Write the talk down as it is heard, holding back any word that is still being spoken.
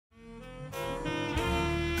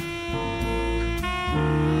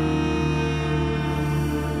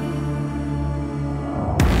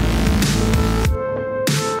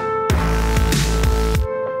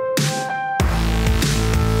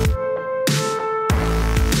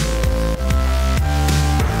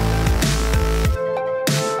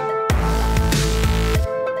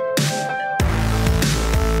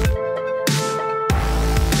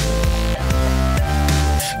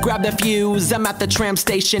the fuse. I'm at the tram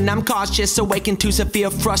station, I'm cautious, awakened to severe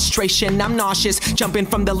frustration. I'm nauseous, jumping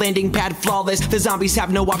from the landing pad flawless. The zombies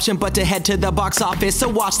have no option but to head to the box office. So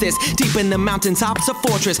watch this, deep in the mountaintops, a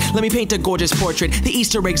fortress. Let me paint a gorgeous portrait. The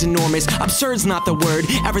Easter egg's enormous, absurd's not the word.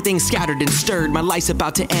 Everything's scattered and stirred. My life's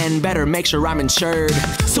about to end, better make sure I'm insured.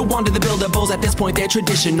 So on to the buildables, at this point they're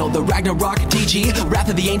traditional. The Ragnarok, DG, Wrath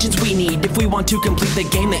of the Ancients we need. If we want to complete the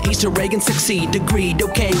game, the Easter egg and succeed. Agreed,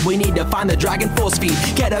 okay, we need to find the dragon full speed.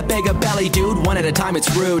 Get a bigger belly, dude, one at a time, it's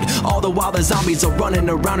rude. All the while the zombies are running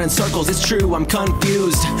around in circles. It's true, I'm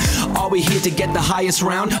confused. Are we here to get the highest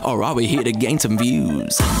round, or are we here to gain some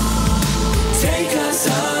views? Take us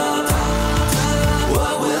up,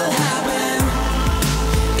 what will happen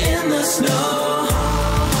in the snow?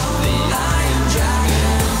 The Iron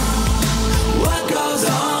Dragon, what goes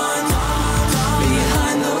on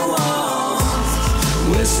behind the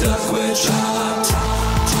walls? We're stuck, we're trapped,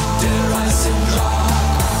 dear Eisendrache.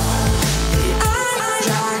 The Iron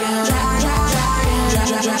Dragon,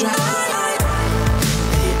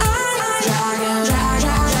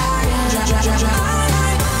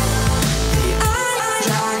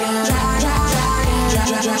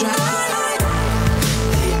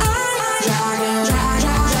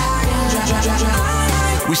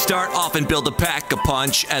 We start off and build a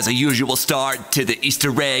pack-a-punch as a usual start to the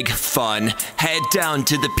Easter egg fun. Head down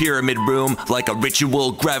to the pyramid room like a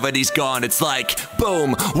ritual, gravity's gone. It's like,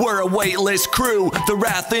 boom, we're a weightless crew. The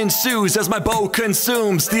wrath ensues as my bow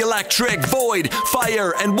consumes the electric void.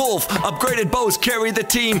 Fire and wolf, upgraded bows carry the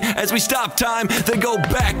team as we stop time, then go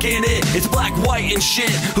back in it. It's black, white, and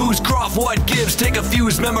shit. Who's Croft, what gives? Take a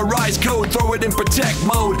fuse, memorize code, throw it in protect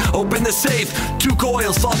mode. Open the safe, 2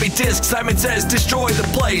 coils, floppy disk. Simon says, destroy the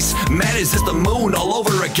place. Man, is this the moon all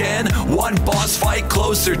over again? One boss fight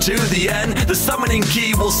closer to the end. The summoning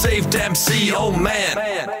key will save Dempsey. Oh man,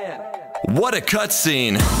 what a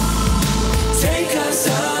cutscene. take us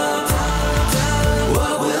up,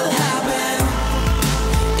 what will happen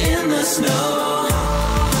in the snow?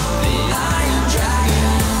 The Iron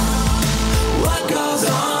Dragon, what goes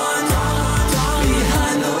on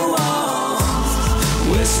behind the walls?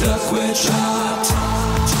 We're stuck, we're trapped,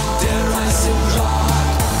 dear Eisendrache.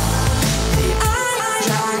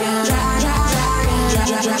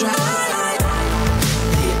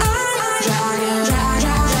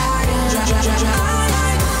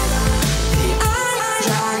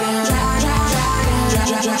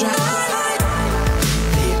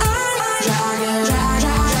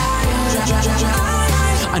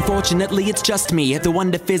 Unfortunately, it's just me, the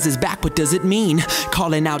one that fizzes back. What does it mean?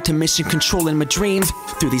 Calling out to mission control in my dreams.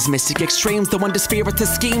 Through these mystic extremes, the one to spirit to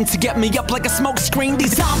scheme to get me up like a smoke screen.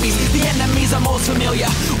 These zombies, the enemies are most familiar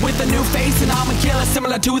with a new face and armor killer,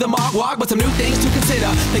 similar to the Mark Walk, but some new things to consider.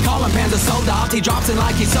 They call him Panzer Soldat. He drops in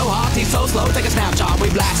like he's so hot, he's so slow. Take a snapshot, we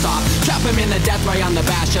blast off. Trap him in the death ray on the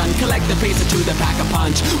bastion. Collect the pieces to the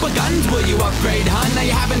pack-a-punch. What guns will you upgrade, hun? Are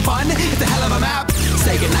you having fun? It's a hell of a map.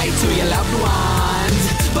 Say goodnight to your loved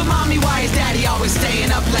ones. But mommy, why is daddy always staying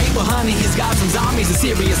up late? Well honey, he's got some zombies and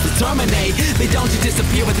serious to terminate. They don't just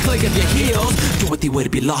disappear with the click of your heels. Do what they would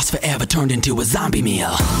be lost forever, turned into a zombie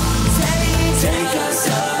meal. Take us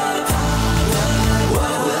up.